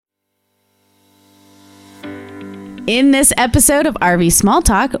In this episode of RV Small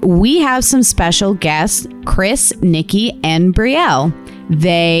Talk, we have some special guests, Chris, Nikki, and Brielle.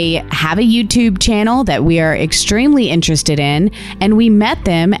 They have a YouTube channel that we are extremely interested in, and we met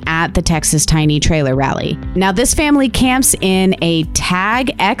them at the Texas Tiny Trailer Rally. Now, this family camps in a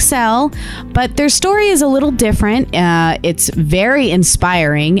Tag XL, but their story is a little different. It's very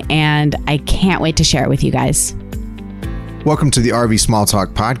inspiring, and I can't wait to share it with you guys. Welcome to the RV Small Talk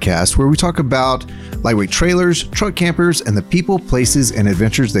podcast, where we talk about lightweight trailers, truck campers, and the people, places, and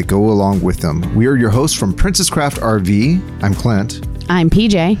adventures that go along with them. We are your hosts from Princess Craft RV. I'm Clint. I'm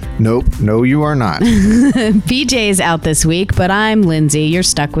PJ. Nope, no, you are not. PJ is out this week, but I'm Lindsay. You're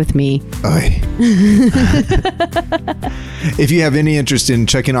stuck with me. Oy. If you have any interest in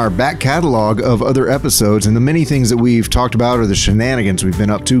checking our back catalog of other episodes and the many things that we've talked about or the shenanigans we've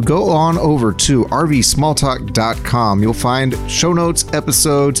been up to, go on over to rvsmalltalk.com. You'll find show notes,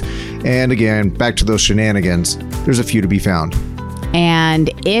 episodes, and again, back to those shenanigans. There's a few to be found. And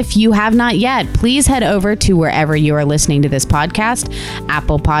if you have not yet, please head over to wherever you are listening to this podcast,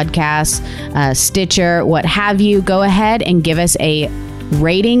 Apple Podcasts, Stitcher, what have you. Go ahead and give us a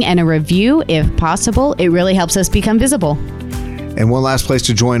rating and a review if possible. It really helps us become visible. And one last place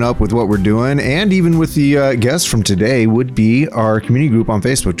to join up with what we're doing, and even with the guests from today, would be our community group on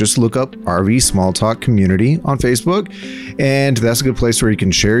Facebook. Just look up RV Small Talk Community on Facebook, and that's a good place where you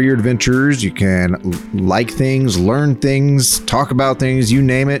can share your adventures. You can like things, learn things, talk about things, you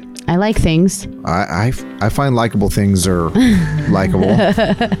name it. I like things. I find likable things are likable.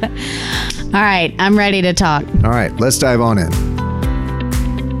 All right, I'm ready to talk. All right, let's dive on in.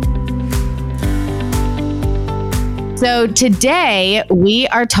 So today we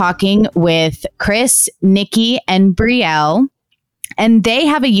are talking with Chris, Nikki, and Brielle, and they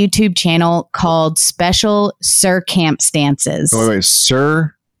have a YouTube channel called Special Sir Camp Stances. Wait,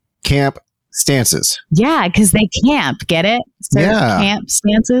 Sir Camp Stances. Yeah, because they camp, get it? Sir Camp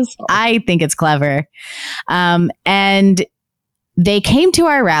Stances. I think it's clever. And they came to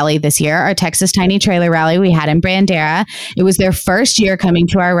our rally this year, our Texas Tiny Trailer Rally we had in Bandera. It was their first year coming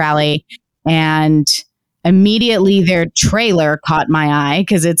to our rally, and immediately their trailer caught my eye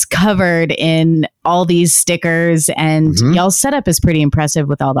because it's covered in all these stickers, and y'all's setup is pretty impressive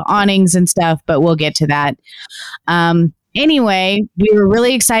with all the awnings and stuff, but we'll get to that. Anyway, we were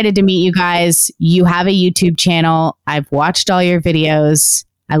really excited to meet you guys. You have a YouTube channel. I've watched all your videos.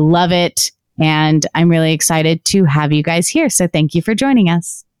 I love it. And I'm really excited to have you guys here. So thank you for joining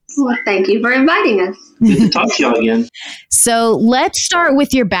us. Well, thank you for inviting us. Good to talk to y'all again. So let's start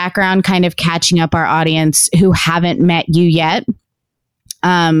with your background, kind of catching up our audience who haven't met you yet.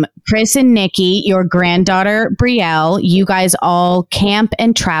 Chris and Nikki, your granddaughter, Brielle, you guys all camp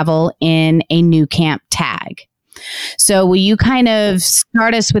and travel in a new camp Tag. So will you kind of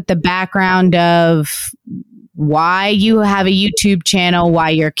start us with the background of why you have a YouTube channel,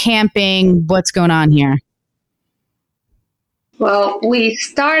 why you're camping, what's going on here? Well, we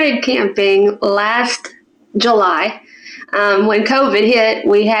started camping last July. When COVID hit,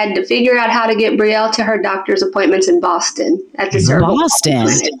 we had to figure out how to get Brielle to her doctor's appointments in Boston at the Cerebral Boston.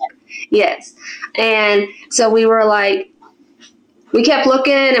 Yes. And so we were like, we kept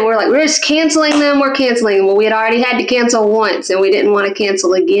looking and we're like, we're just canceling them. We're canceling them. Well, we had already had to cancel once and we didn't want to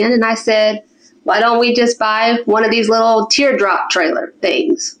cancel again. And I said, why don't we just buy one of these little teardrop trailer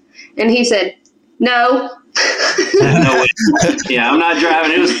things? And he said, no. No, yeah, I'm not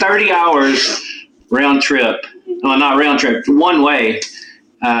driving. It was 30 hours round trip. Well, not round trip, one way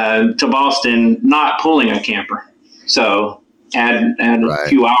to Boston, not pulling a camper. So add a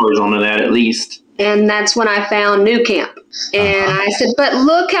few hours onto that at least. And that's when I found New Camp. And I said, but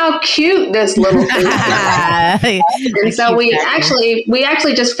look how cute this little thing is. And so we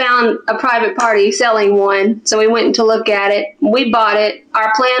actually just found a private party selling one. So we went to look at it. We bought it.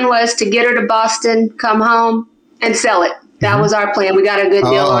 Our plan was to get her to Boston, come home, and sell it. That was our plan. We got a good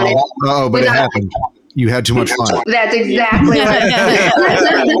deal on it. But it happened. You had too much fun. That's exactly right.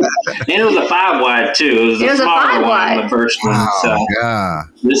 And it was a 5-wide too. It was a smaller one than the first one. So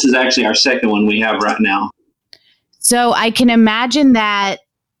this is actually our second one we have right now. So I can imagine that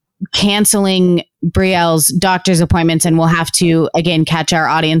canceling Brielle's doctor's appointments, and we'll have to again catch our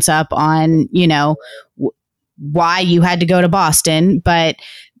audience up on, why you had to go to Boston, but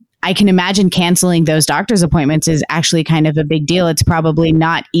I can imagine canceling those doctor's appointments is actually kind of a big deal. It's probably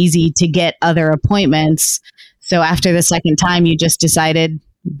not easy to get other appointments. So after the second time, you just decided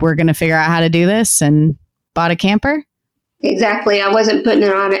we're going to figure out how to do this and bought a camper? Exactly. I wasn't putting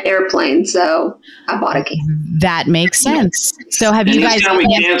it on an airplane, so I bought a camper. That makes sense. So have you guys? Each time we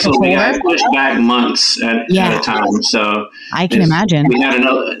canceled, we got pushed back months at a time. So I can imagine. We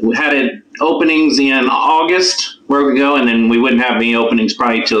had it openings in August where we go, and then we wouldn't have any openings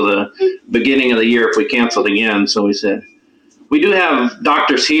probably till the beginning of the year if we canceled again. So we said we do have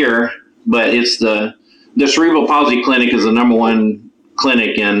doctors here, but it's the cerebral palsy clinic is the number one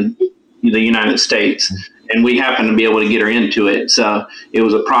clinic in the United States. And we happened to be able to get her into it. So it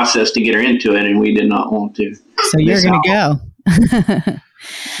was a process to get her into it, and we did not want to. So you're going to go.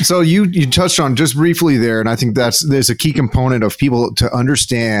 So you touched on just briefly there, and I think there's a key component of people to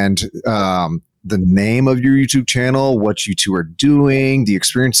understand the name of your YouTube channel, what you two are doing, the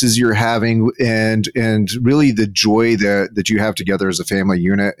experiences you're having, and really the joy that you have together as a family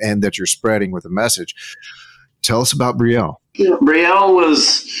unit and that you're spreading with a message. Tell us about Brielle. Brielle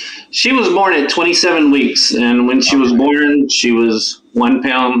was born at 27 weeks, and when she was born, she was 1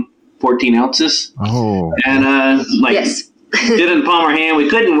 pound, 14 ounces. Oh. And yes. didn't palm her hand. We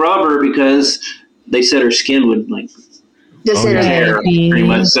couldn't rub her because they said her skin would tear pretty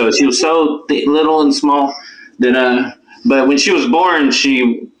much. So she was so little and small that but when she was born,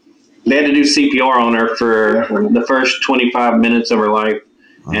 they had to do CPR on her for the first 25 minutes of her life.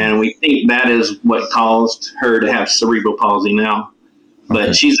 And we think that is what caused her to have cerebral palsy now. But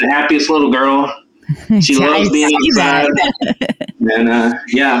okay. She's the happiest little girl. She loves being outside. And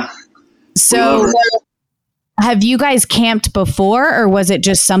yeah. So have you guys camped before, or was it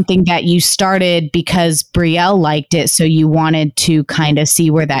just something that you started because Brielle liked it, so you wanted to kind of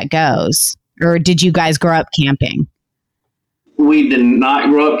see where that goes? Or did you guys grow up camping? We did not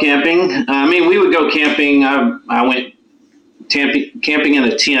grow up camping. I mean, we would go camping. I went camping in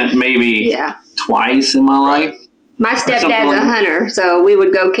a tent maybe twice in my life. My stepdad's a hunter, so we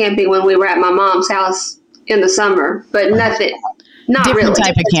would go camping when we were at my mom's house in the summer, but not different really.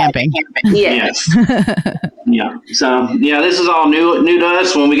 Type of camping. Yes. Yeah. So this is all new to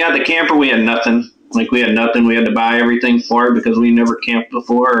us. When we got the camper, we had nothing. We had nothing. We had to buy everything for it because we never camped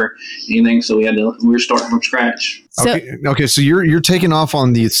before or anything. So we were starting from scratch. Okay. So you're taking off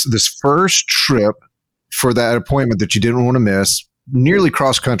on this first trip for that appointment that you didn't want to miss, nearly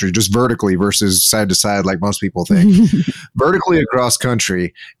cross country, just vertically versus side to side, like most people think. Vertically across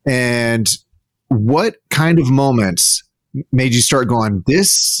country. And what kind of moments made you start going,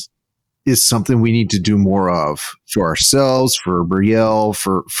 this is something we need to do more of for ourselves, for Brielle,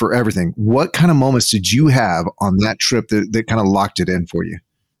 for everything? What kind of moments did you have on that trip that kind of locked it in for you?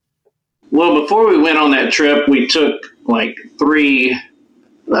 Well, before we went on that trip, we took 3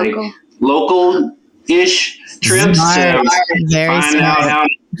 local-ish trips to find out how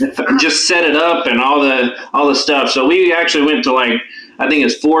to just set it up and all the stuff. So we actually went to I think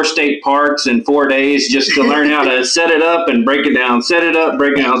it's 4 state parks in 4 days just to learn how to set it up and break it down, set it up,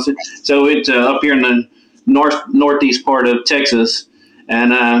 break it down. So it's up here in the northeast part of Texas.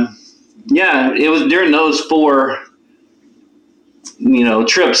 And it was during those 4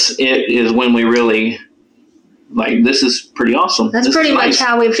 trips, it is when we really this is pretty awesome. That's pretty much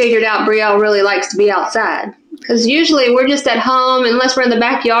how we figured out Brielle really likes to be outside. Because usually we're just at home, unless we're in the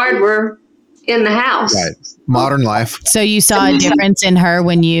backyard, we're in the house. Right. Modern life. So you saw a difference in her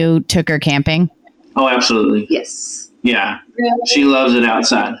when you took her camping? Oh, absolutely. Yes. Yeah. She loves it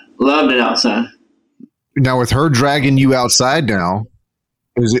outside. Loved it outside. Now with her dragging you outside now,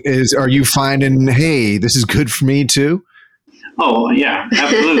 are you finding, hey, this is good for me too? Oh, yeah,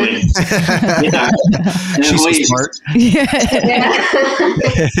 absolutely. Yeah. She's so smart.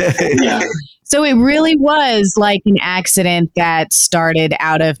 Yeah. So it really was like an accident that started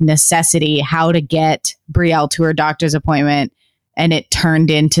out of necessity, how to get Brielle to her doctor's appointment, and it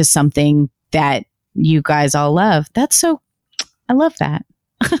turned into something that you guys all love. I love that.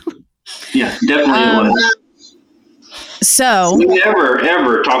 Yeah, definitely it was. So we never,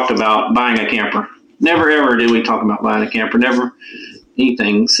 ever talked about buying a camper. Never, ever did we talk about buying a camper. Never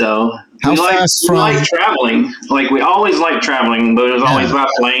anything. So we like traveling. We always liked traveling, but it was always about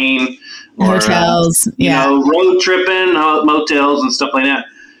plane or hotels, road tripping, motels and stuff like that.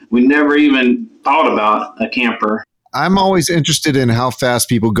 We never even thought about a camper. I'm always interested in how fast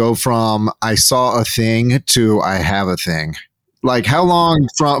people go from I saw a thing to I have a thing. How long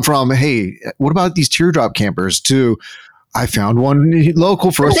from hey, what about these teardrop campers to I found one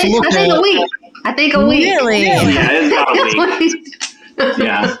local for us to look at? I think a week. Really? Yeah, it's about a week.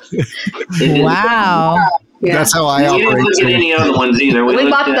 Yeah. Wow. Yeah. That's how I operate. We didn't look at any other ones either. We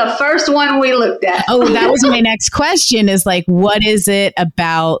bought the first one we looked at. Oh, that was my next question is what is it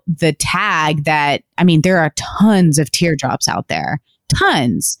about the tag that, there are tons of teardrops out there.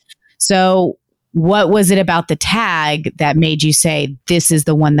 Tons. So what was it about the tag that made you say, this is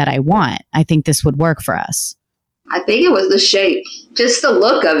the one that I want? I think this would work for us. I think it was the shape, just the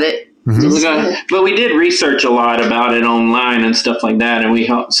look of it. But we did research a lot about it online and stuff like that, and we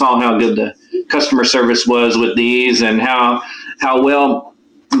saw how good the customer service was with these and how well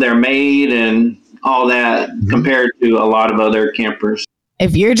they're made and all that compared to a lot of other campers.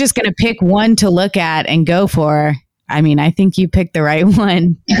 If you're just going to pick one to look at and go for, I mean, I think you picked the right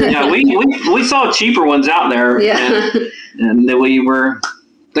one. Yeah, we saw cheaper ones out there, and that we were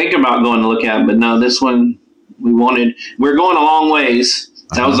thinking about going to look at, but no, this one we're going a long ways.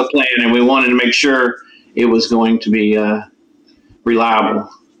 That was the plan, and we wanted to make sure it was going to be reliable.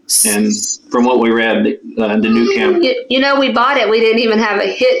 And from what we read, the new camp. We bought it. We didn't even have a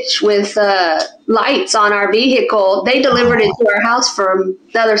hitch with lights on our vehicle. They delivered it to our house from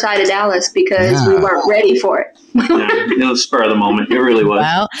the other side of Dallas because we weren't ready for it. It was spur of the moment. It really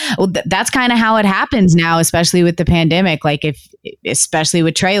was. Well, that's kind of how it happens now, especially with the pandemic. Like especially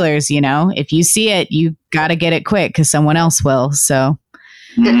with trailers, if you see it, you got to get it quick because someone else will. So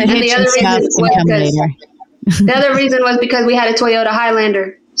the other reason was because we had a Toyota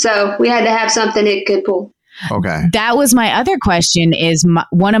Highlander. So we had to have something it could pull. Okay. That was my other question is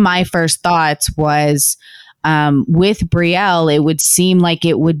one of my first thoughts was with Brielle, it would seem like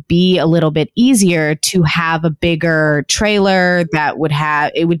it would be a little bit easier to have a bigger trailer that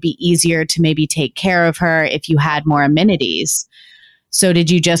it would be easier to maybe take care of her if you had more amenities. So did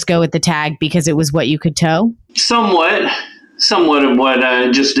you just go with the tag because it was what you could tow? Somewhat of what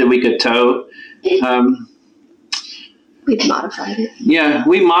just that we could tow. We modified it. Yeah,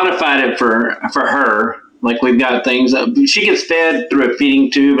 we modified it for her. Like we've got things. She gets fed through a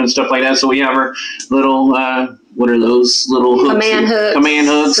feeding tube and stuff like that. So we have her little, what are those little hooks? Command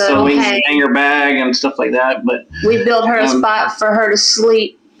hooks. So we can hang her bag and stuff like that. But we built her a spot for her to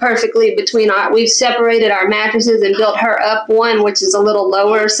sleep perfectly we've separated our mattresses and built her up one, which is a little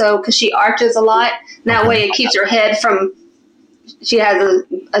lower. So, because she arches a lot. That way it keeps her head she has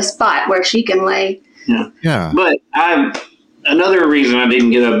a spot where she can lay. Yeah. But another reason I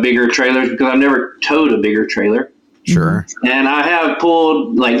didn't get a bigger trailer is because I've never towed a bigger trailer. Sure. And I have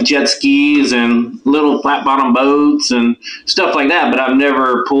pulled like jet skis and little flat bottom boats and stuff like that, but I've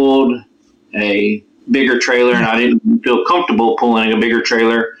never pulled a bigger trailer, and I didn't feel comfortable pulling a bigger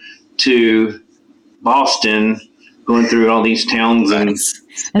trailer to Boston, going through all these towns and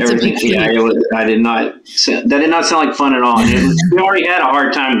everything. That did not sound like fun at all. We already had a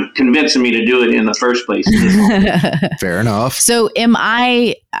hard time convincing me to do it in the first place. Fair enough. So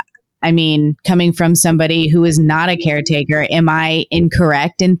coming from somebody who is not a caretaker, am I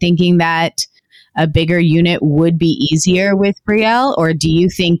incorrect in thinking that a bigger unit would be easier with Brielle, or do you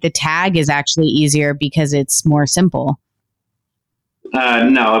think the tag is actually easier because it's more simple?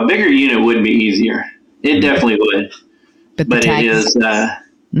 No, a bigger unit would be easier. It definitely would. But it is,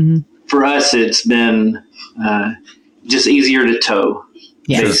 for us, it's been just easier to tow,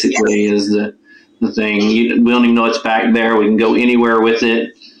 basically, is the thing. We don't even know it's back there. We can go anywhere with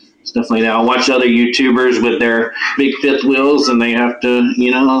it, stuff like that. I watch other YouTubers with their big fifth wheels, and they have to,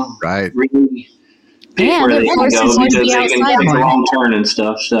 really pick where they can go because they can take a long turn and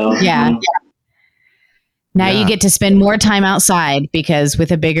stuff. So, Now you get to spend more time outside because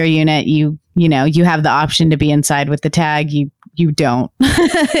with a bigger unit, you have the option to be inside. With the tag, you don't.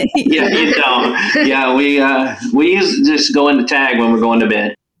 Yeah, you don't. Yeah, we just go into tag when we're going to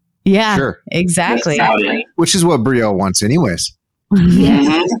bed. Yeah, sure. Exactly. Which is what Brielle wants anyways.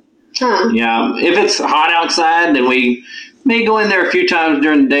 Yeah, if it's hot outside, then we may go in there a few times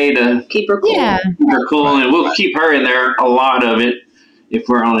during the day to keep her cool. Yeah. Keep her cool, and we'll keep her in there a lot of it. If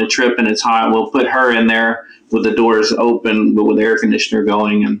we're on a trip and it's hot, we'll put her in there with the doors open, but with the air conditioner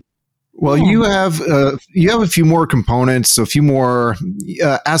going. And you have a few more components, a few more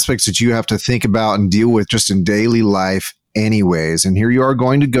aspects that you have to think about and deal with just in daily life, anyways. And here you are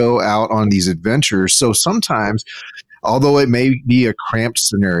going to go out on these adventures. So sometimes, although it may be a cramped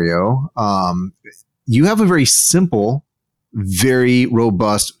scenario, you have a very simple, very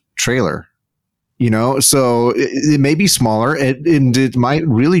robust trailer. So it may be smaller, and it might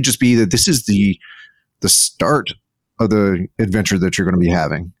really just be that this is the start of the adventure that you're going to be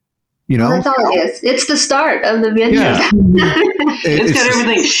having. That's all it is. It's the start of the adventure. Yeah. It's got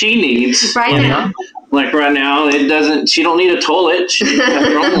everything she needs right now. Like right now, she don't need a toilet. She's got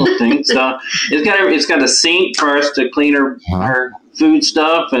her own little thing. So it's got a sink for us to clean her food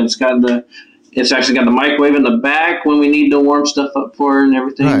stuff, and it's actually got the microwave in the back when we need to warm stuff up for her and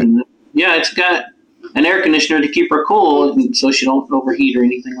everything. Right. And it's got an air conditioner to keep her cool, so she don't overheat or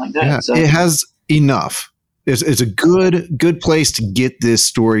anything like that. Yeah, so it has enough. It's a good place to get this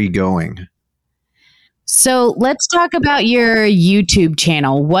story going. So let's talk about your YouTube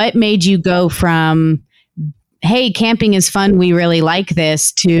channel. What made you go from, hey, camping is fun, we really like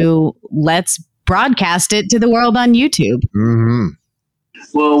this, to let's broadcast it to the world on YouTube? Mm-hmm.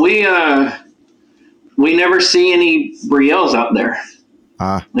 Well, we never see any Brielles out there.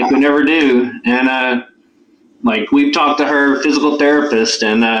 Like we never do. And like we've talked to her physical therapist,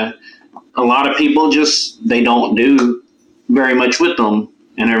 and a lot of people they don't do very much with them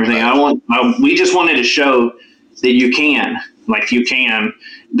and everything. We just wanted to show that you can.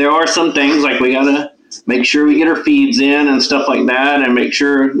 There are some things like we gotta make sure we get our feeds in and stuff like that, and make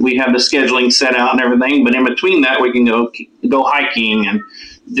sure we have the scheduling set out and everything. But in between that, we can go hiking and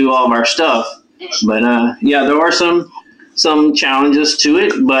do all of our stuff. But there are some challenges to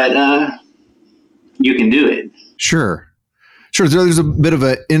it, but you can do it. Sure. There's a bit of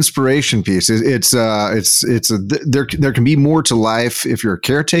an inspiration piece. There can be more to life if you're a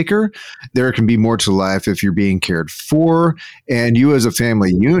caretaker. There can be more to life if you're being cared for, and you as a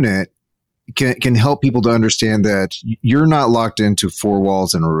family unit can help people to understand that you're not locked into four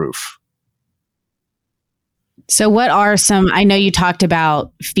walls and a roof. So what are I know you talked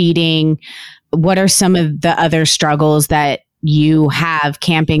about feeding. What are some of the other struggles that you have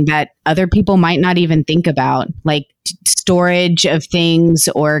camping that other people might not even think about, like storage of things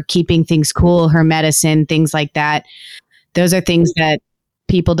or keeping things cool, her medicine, things like that? Those are things that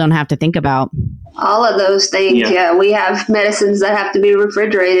people don't have to think about. All of those things. Yeah. We have medicines that have to be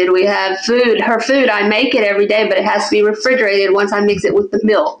refrigerated. We have her food. I make it every day, but it has to be refrigerated once I mix it with the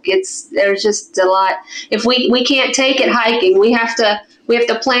milk. There's just a lot. If we can't take it hiking, we have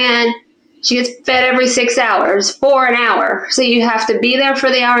to plan. She gets fed every 6 hours for an hour. So you have to be there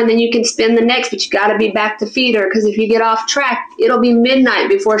for the hour, and then you can spend the next, but you got to be back to feed her, because if you get off track, it'll be midnight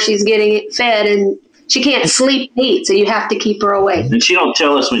before she's getting it fed, and she can't sleep and eat, so you have to keep her awake. And she don't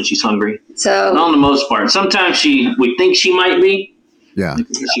tell us when she's hungry. So not on the most part. Sometimes we think she might be. Yeah.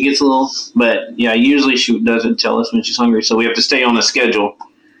 She gets a little, but usually she doesn't tell us when she's hungry, so we have to stay on the schedule.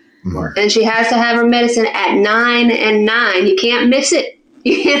 And she has to have her medicine at 9 and 9. You can't miss it.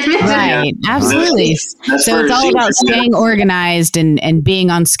 Right, absolutely. That's so it's all about staying organized and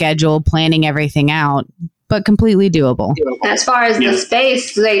being on schedule, planning everything out, but completely doable. As far as the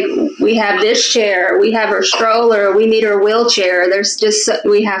space, like we have this chair, we have her stroller, we need her wheelchair. There's just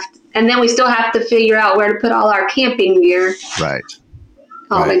and then we still have to figure out where to put all our camping gear. Right.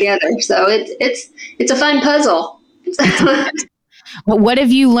 All together. So it's a fun puzzle. Well, what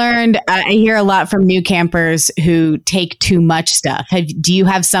have you learned? I hear a lot from new campers who take too much stuff. Do you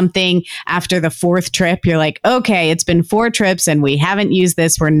have something after the 4th trip? You're like, okay, it's been 4 trips and we haven't used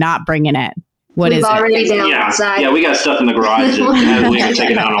this. We're not bringing it. We've already downside. Yeah, we got stuff in the garage that we haven't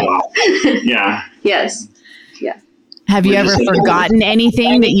taken out in a while. Yeah. Yes. Yeah. Have you ever forgotten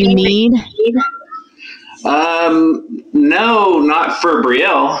anything that you need? No, not for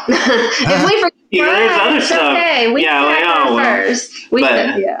Brielle. If we forget, there's other stuff. Okay. We first.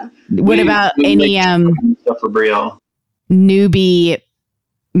 What about any stuff for Brielle? Newbie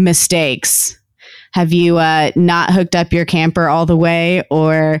mistakes? Have you not hooked up your camper all the way,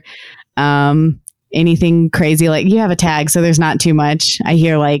 or anything crazy? Like, you have a tag, so there's not too much. I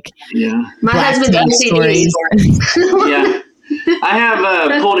hear my husband doesn't stories. Yeah, I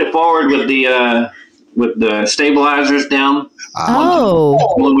have pulled it forward with the stabilizers down.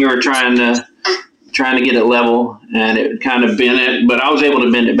 When we were trying to get it level, and it kind of bent it, but I was able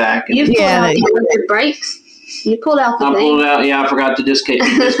to bend it back. You pulled out the electric brakes. You pulled out the thing. Pulled out. Yeah, I forgot to disconnect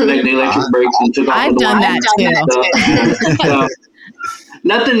the electric brakes and took off. I've done that too. So,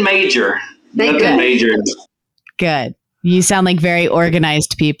 nothing major. Nothing major. Good. You sound like very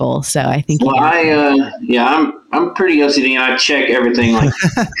organized people, so I think. Well, I'm pretty OCD, and I check everything like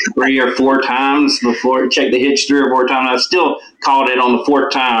 3 or 4 times before. Check the hitch 3 or 4 times. I still called it on the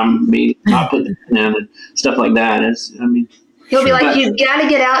 4th time, not putting it in and stuff like that. He'll be like, you've got to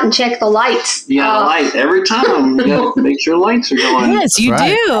get out and check the lights. Yeah, the light every time. You got to make sure the lights are going. Yes, you do.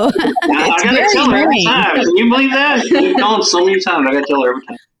 I got to tell her every time. Can you believe that? You've gone so many times. I got to tell her every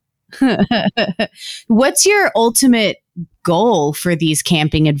time. What's your ultimate goal for these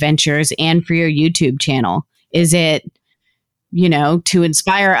camping adventures and for your YouTube channel? Is it, to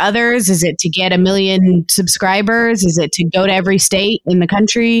inspire others? Is it to get 1 million subscribers? Is it to go to every state in the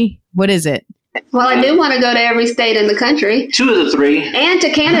country? What is it? Well, I do want to go to every state in the country. 2 of the 3. And to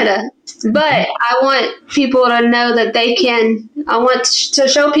Canada. But I want people to know that I want to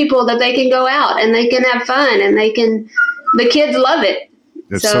show people that they can go out and they can have fun, and the kids love it.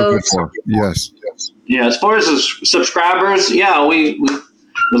 That's so good for. Yes. Yeah, as far as the subscribers, we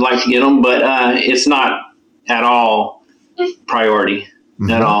would like to get them, but it's not at all priority.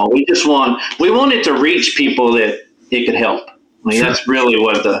 at all. We want it to reach people that it could help. That's really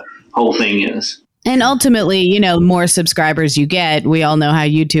what the whole thing is. And ultimately, more subscribers you get, we all know how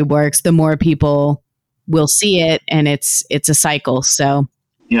YouTube works, the more people will see it, and it's a cycle. So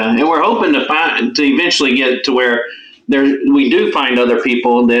yeah, and we're hoping to eventually get to where we do find other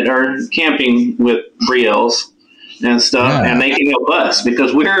people that are camping with Brielles and stuff, and they can help us,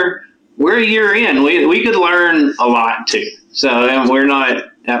 because we're a year in. We could learn a lot too. So, and we're not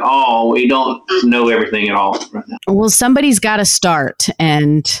at all. We don't know everything at all right now. Well, somebody's got to start,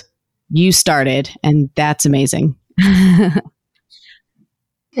 and you started, and that's amazing. I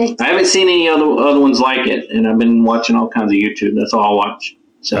haven't seen any other ones like it, and I've been watching all kinds of YouTube. That's all I watch.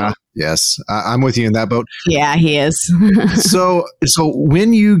 So yes, I'm with you in that boat. Yeah, he is. So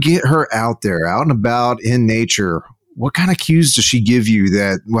when you get her out there, out and about in nature, what kind of cues does she give you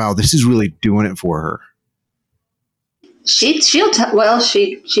that, wow, this is really doing it for her? She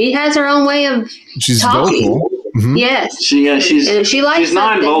has her own way of she's talking. vocal. Mm-hmm. Yes, she's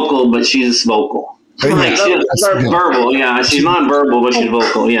non-vocal, but she's vocal. Like she's verbal, yeah. She's non-verbal, but she's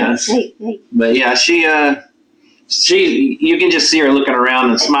vocal, yes. But yeah, she you can just see her looking around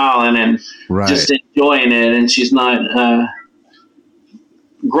and smiling and just enjoying it, and she's not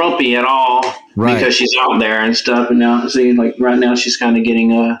grumpy at all because she's out there and stuff. And now, see, like right now, she's kind of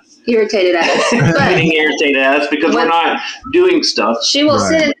getting irritated at us. Getting irritated at us because we're not doing stuff. She will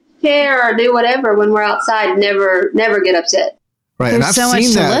sit in a chair or do whatever when we're outside. Never get upset. Right, There's and I've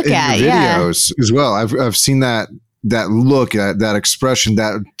seen that in videos as well. I've seen that look, that expression,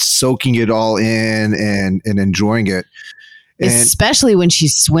 that soaking it all in and enjoying it. And especially when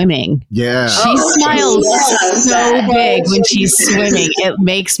she's swimming. Yeah. She smiles so big when she's swimming. It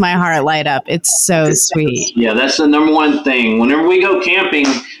makes my heart light up. It's so sweet. Yeah, that's the number one thing. Whenever we go camping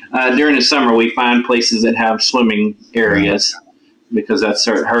during the summer, we find places that have swimming areas because that's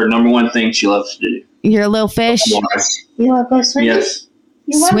her number one thing she loves to do. You're a little fish. You want to go swimming? Yes.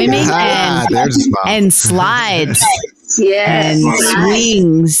 Swimming and slides. Yes. And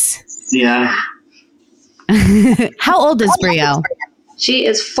swings. Yeah. How old is Brielle? She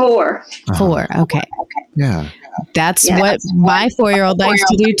is 4. 4. Okay. Yeah. That's what my 4-year-old likes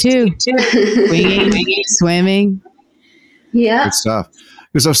to do too. Swinging, swimming. Yeah. Good stuff.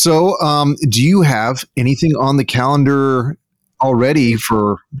 So, do you have anything on the calendar already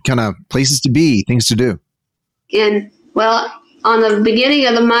for kind of places to be, things to do? And on the beginning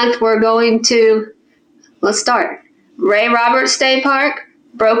of the month, we're going to, let's start, Ray Roberts State Park,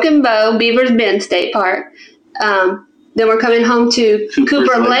 Broken Bow, Beaver's Bend State Park. Then we're coming home to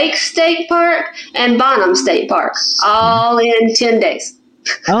Cooper Lake State Park and Bonham State Park, all in 10 days.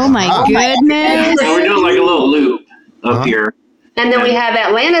 Oh my goodness. So we're doing like a little loop up here. And then we have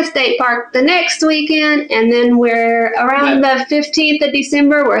Atlanta State Park the next weekend, and then we're around the 15th of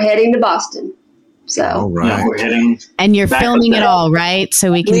December, we're heading to Boston. So we're heading. And you're filming it all, right?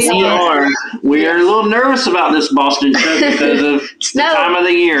 So we can see it. We are a little nervous about this Boston trip because of the time of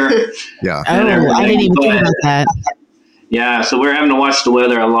the year. Yeah. Oh, I didn't even think about that. Yeah, so we're having to watch the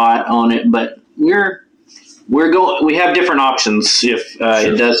weather a lot on it, but we're going. We have different options. If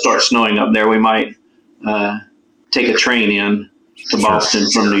it does start snowing up there, we might take a train in to Boston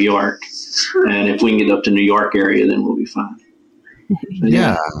from New York, and if we can get up to New York area, then we'll be fine.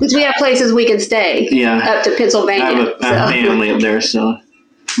 Yeah, because we have places we can stay. Yeah, up to Pennsylvania. I have a family up there, so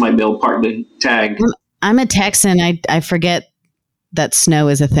might be able to park the tag. I'm a Texan. I forget that snow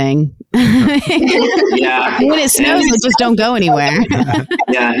is a thing. Yeah, when it snows, I just don't go anywhere.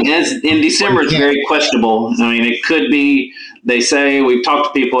 Yeah, and in December it's very questionable. I mean, it could be. They say we've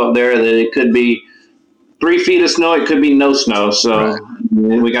talked to people up there that it could be 3 feet of snow. It could be no snow. So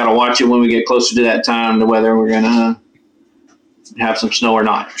we got to watch it when we get closer to that time to whether we're gonna have some snow or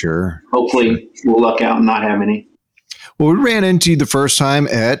not. Sure. Hopefully we'll luck out and not have any. Well, we ran into you the first time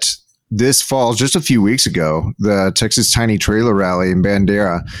at this fall, just a few weeks ago, the Texas Tiny Trailer Rally in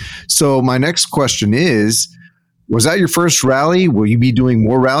Bandera. So my next question is, was that your first rally? Will you be doing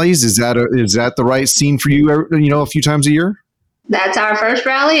more rallies? Is that the right scene for you, a few times a year? That's our first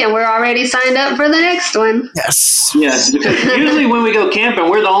rally, and we're already signed up for the next one. Yes. Yes, because usually when we go camping,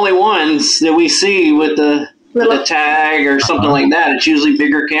 we're the only ones that we see with the tag or something like that. It's usually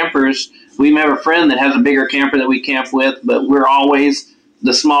bigger campers. We have a friend that has a bigger camper that we camp with, but we're always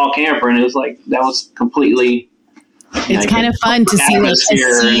the small camper, and it was like that was completely. It's kind of fun to see like a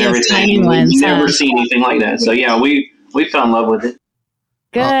sea of tiny ones. We've never seen anything like that. So yeah, we fell in love with it.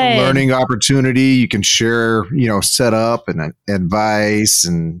 Good learning opportunity. You can share, setup and advice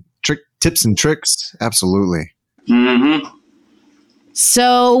and tips and tricks. Absolutely. Mm-hmm.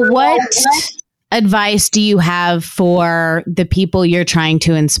 So advice do you have for the people you're trying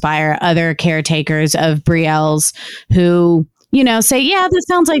to inspire, other caretakers of Brielle's who, say, yeah, this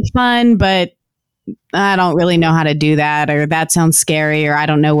sounds like fun, but I don't really know how to do that, or that sounds scary, or I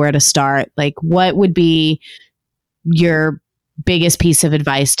don't know where to start. Like, what would be your biggest piece of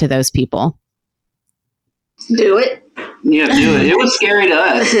advice to those people? Do it. Yeah, do it. It was scary to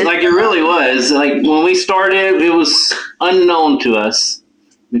us. Like, it really was. Like, when we started, it was unknown to us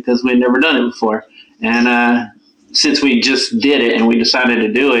because we'd never done it before. And since we just did it and we decided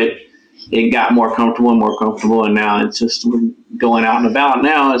to do it, it got more comfortable. And now it's just, we're going out and about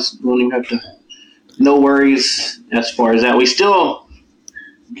now. We don't even have to, no worries as far as that. We still,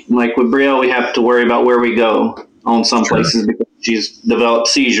 like with Brielle, we have to worry about where we go on some places because she's developed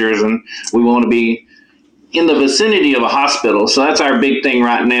seizures and we want to be in the vicinity of a hospital. So that's our big thing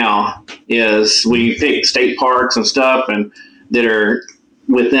right now is we pick state parks and stuff and that are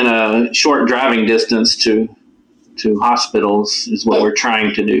within a short driving distance to hospitals is what we're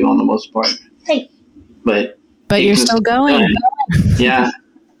trying to do on the most part. Hey. But you're still going. Yeah.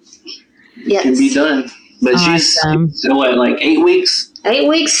 Yes. It can be done. But awesome. She's what, like 8 weeks? 8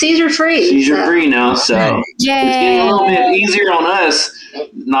 weeks seizure free. Seizure free now, so Yay. It's getting a little bit easier on us,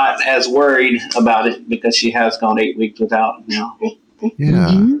 not as worried about it because she has gone 8 weeks without now.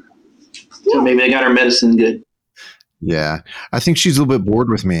 Yeah. Mm-hmm. So maybe they got her medicine good. Yeah. I think she's a little bit bored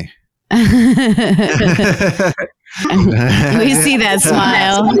with me. We see that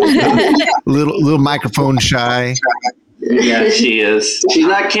smile. little microphone shy. Yeah, she is. She's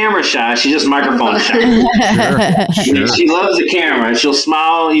not camera shy. She's just microphone shy. Sure. She loves the camera. She'll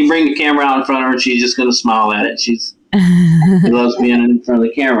smile. You bring the camera out in front of her, she's just going to smile at it. She loves being in front of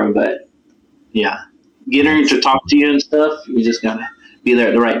the camera. But yeah, get her to talk to you and stuff. You just got to be there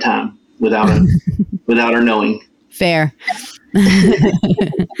at the right time without her knowing. Fair.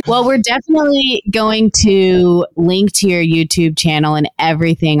 Well, we're definitely going to link to your YouTube channel and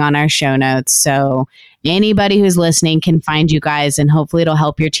everything on our show notes. So anybody who's listening can find you guys, and hopefully it'll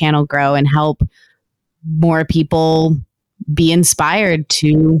help your channel grow and help more people be inspired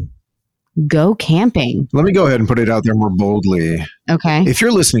to go camping. Let me go ahead and put it out there more boldly. Okay. If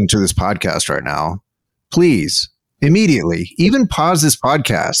you're listening to this podcast right now, please immediately, even pause this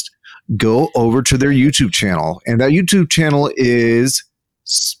podcast, go over to their YouTube channel. And that YouTube channel is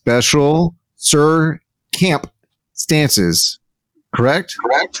Special Sir Camp Stances. Correct?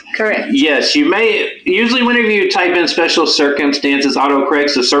 Correct. Yes, you may. Usually, whenever you type in special circumstances,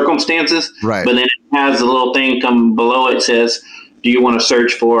 autocorrects the circumstances. Right. But then it has a little thing come below it says, do you want to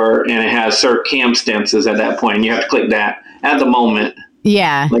search for, and it has circumstances at that point. And you have to click that at the moment.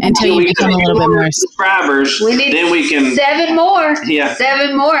 Yeah, like, until you become a little bit more subscribers. Then we can 7 more. Yeah,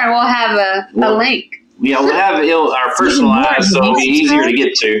 7 more, and we'll have a link. Yeah, we'll have our personalized, so it'll be easier to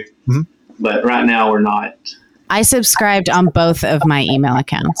get to. Mm-hmm. But right now, we're not. I subscribed on both of my email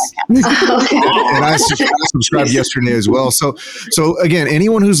accounts. And I subscribed yesterday as well. So again,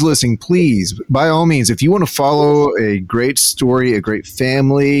 anyone who's listening, please, by all means, if you want to follow a great story, a great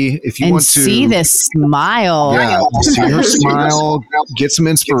family, if you want to see this smile, see her smile, get some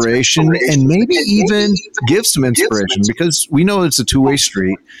inspiration, and maybe even give some inspiration, because we know it's a two-way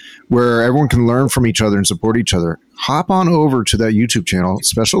street where everyone can learn from each other and support each other. Hop on over to that YouTube channel,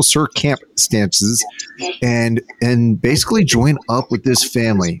 Special Sir Camp Stances, and basically join up with this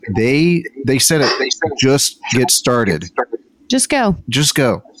family. They said it. Just get started. Just go.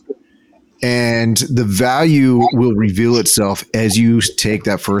 And the value will reveal itself as you take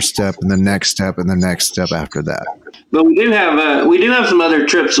that first step and the next step and the next step after that. But we do have some other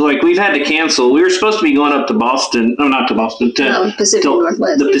trips. Like, we've had to cancel. We were supposed to be going up to Boston. No, not to Boston. To Pacific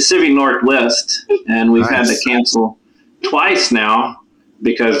Northwest. The Pacific Northwest. And we've had to cancel twice now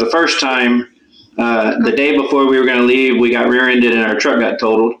because the first time, the day before we were going to leave, we got rear-ended and our truck got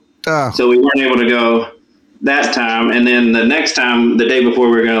totaled. So we weren't able to go that time. And then the next time, the day before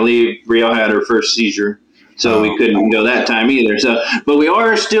we were going to leave, Brielle had her first seizure. So we couldn't go that time either. So, but we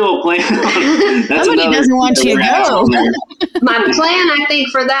are still planning on. Somebody doesn't want you to go. My plan, I think,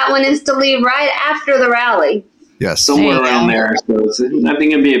 for that one is to leave right after the rally. Yes, somewhere around there. So I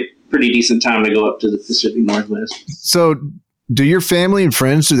think it'd be a pretty decent time to go up to the Pacific Northwest. So, do your family and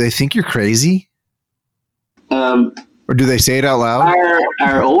friends, do they think you're crazy? Or do they say it out loud?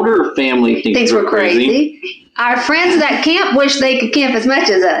 Our older family thinks we're crazy. Our friends that camp wish they could camp as much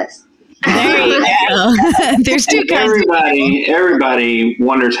as us. There you go. There's two kinds. Everybody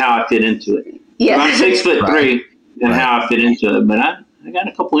wonders how I fit into it. Yeah. I'm 6'3" and how I fit into it, but I got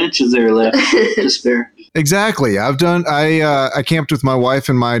a couple inches there left to spare. Exactly. I camped with my wife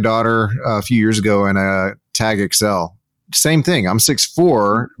and my daughter a few years ago in a Tag XL. same thing. I'm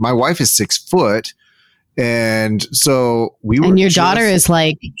 6'4". My wife is 6 foot. And so and your daughter is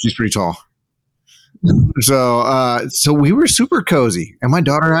like, she's pretty tall. So we were super cozy and my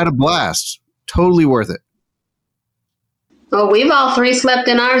daughter had a blast. Totally worth it. Well, we've all three slept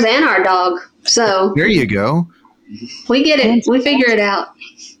in ours and our dog. So there you go. We get it. We figure it out.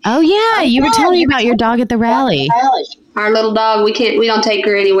 Oh yeah. You were telling me about your dog at the rally. Our little dog, we don't take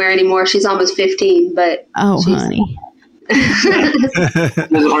her anywhere anymore. She's almost 15, but honey. There's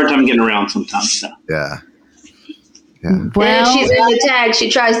a hard time getting around sometimes. So. Yeah. Well, and she's in the tag. She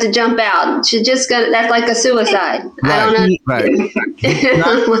tries to jump out. That's like a suicide. Right, I don't know. Right.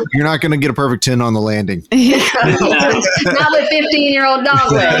 You're not going to get a perfect 10 on the landing. Not with 15-year-old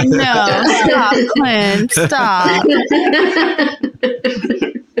dog. No, stop, Quinn. Stop.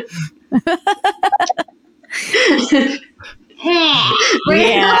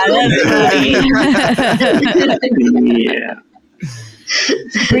 Yeah, that's funny. Yeah.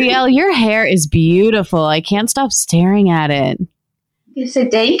 Brielle, your hair is beautiful. I can't stop staring at it. You say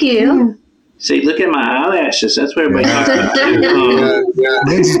thank you. See, look at my eyelashes. That's what everybody talks about.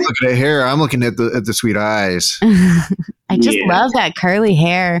 Lindsay's looking at hair. I'm looking at the sweet eyes. I just love that curly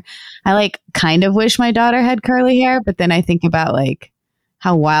hair. I kind of wish my daughter had curly hair, but then I think about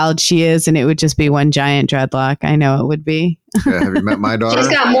how wild she is, and it would just be one giant dreadlock. I know it would be. Yeah, have you met my daughter? She's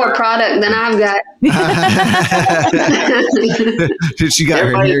got more product than I've got. She got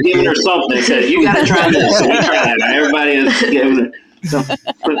Everybody's her giving her something. They said, you got to try this. So we try it. Everybody is giving her. So,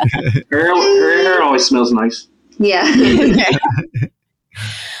 her hair always smells nice. Yeah.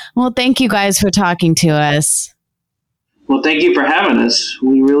 Well, thank you guys for talking to us. Well, thank you for having us.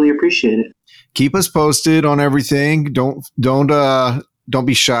 We really appreciate it. Keep us posted on everything. Don't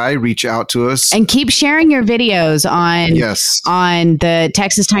be shy. Reach out to us. And keep sharing your videos on the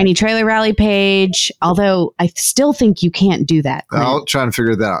Texas Tiny Trailer Rally page. Although I still think you can't do that. Clint. I'll try and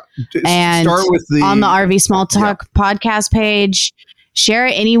figure that out. And start with on the RV Small Talk podcast page. Share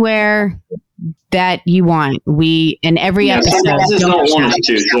it anywhere that you want. We in every episode. I just don't want us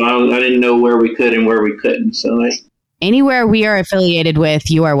to, so I didn't know where we could and where we couldn't. So anywhere we are affiliated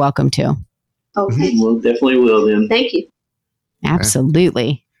with, you are welcome to. Okay. Well, definitely will then. Thank you.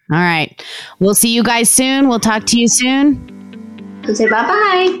 Absolutely. All right. We'll see you guys soon. We'll talk to you soon. I'll say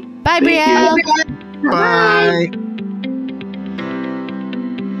bye-bye. Bye, Brielle. Bye.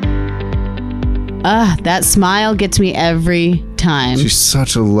 That smile gets me every time. She's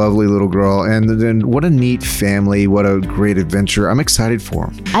such a lovely little girl. And then what a neat family. What a great adventure. I'm excited for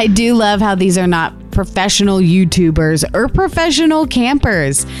them. I do love how these are not professional YouTubers or professional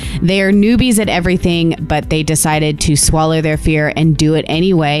campers. They are newbies at everything, but they decided to swallow their fear and do it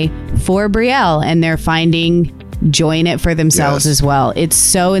anyway for Brielle. And they're finding joy in it for themselves as well. It's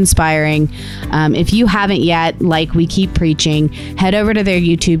so inspiring. If you haven't yet, like we keep preaching, head over to their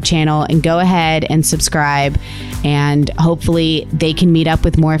YouTube channel and go ahead and subscribe. And hopefully they can meet up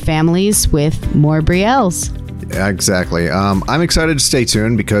with more families with more Brielles. Exactly. I'm excited to stay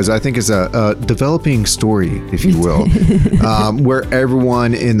tuned because I think it's a developing story, if you will, where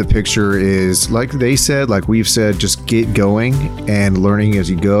everyone in the picture is, like they said, like we've said, just get going and learning as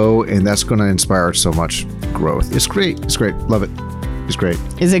you go. And that's going to inspire so much growth. It's great. It's great. Love it. It's great.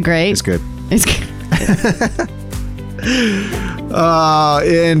 Is it great? It's good. It's good.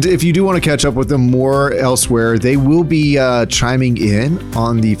 And if you do want to catch up with them more elsewhere, they will be chiming in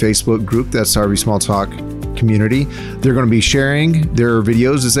on the Facebook group. That's RV Small Talk Community. They're going to be sharing their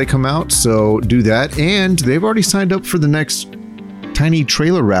videos as they come out, so do that. And they've already signed up for the next Tiny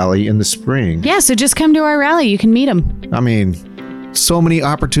Trailer Rally in the spring. Yeah, so just come to our rally. You can meet them. I mean, so many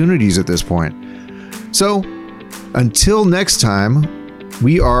opportunities at this point. So until next time,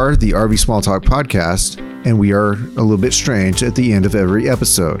 we are the RV Small Talk Podcast, and we are a little bit strange at the end of every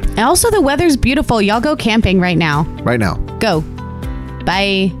episode. And also, the weather's beautiful. Y'all go camping right now. Right now. Go.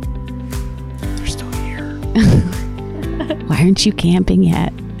 Bye. They're still here. Why aren't you camping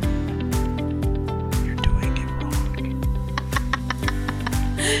yet? You're doing it wrong.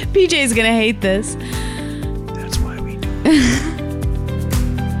 PJ's gonna hate this. That's why we do it.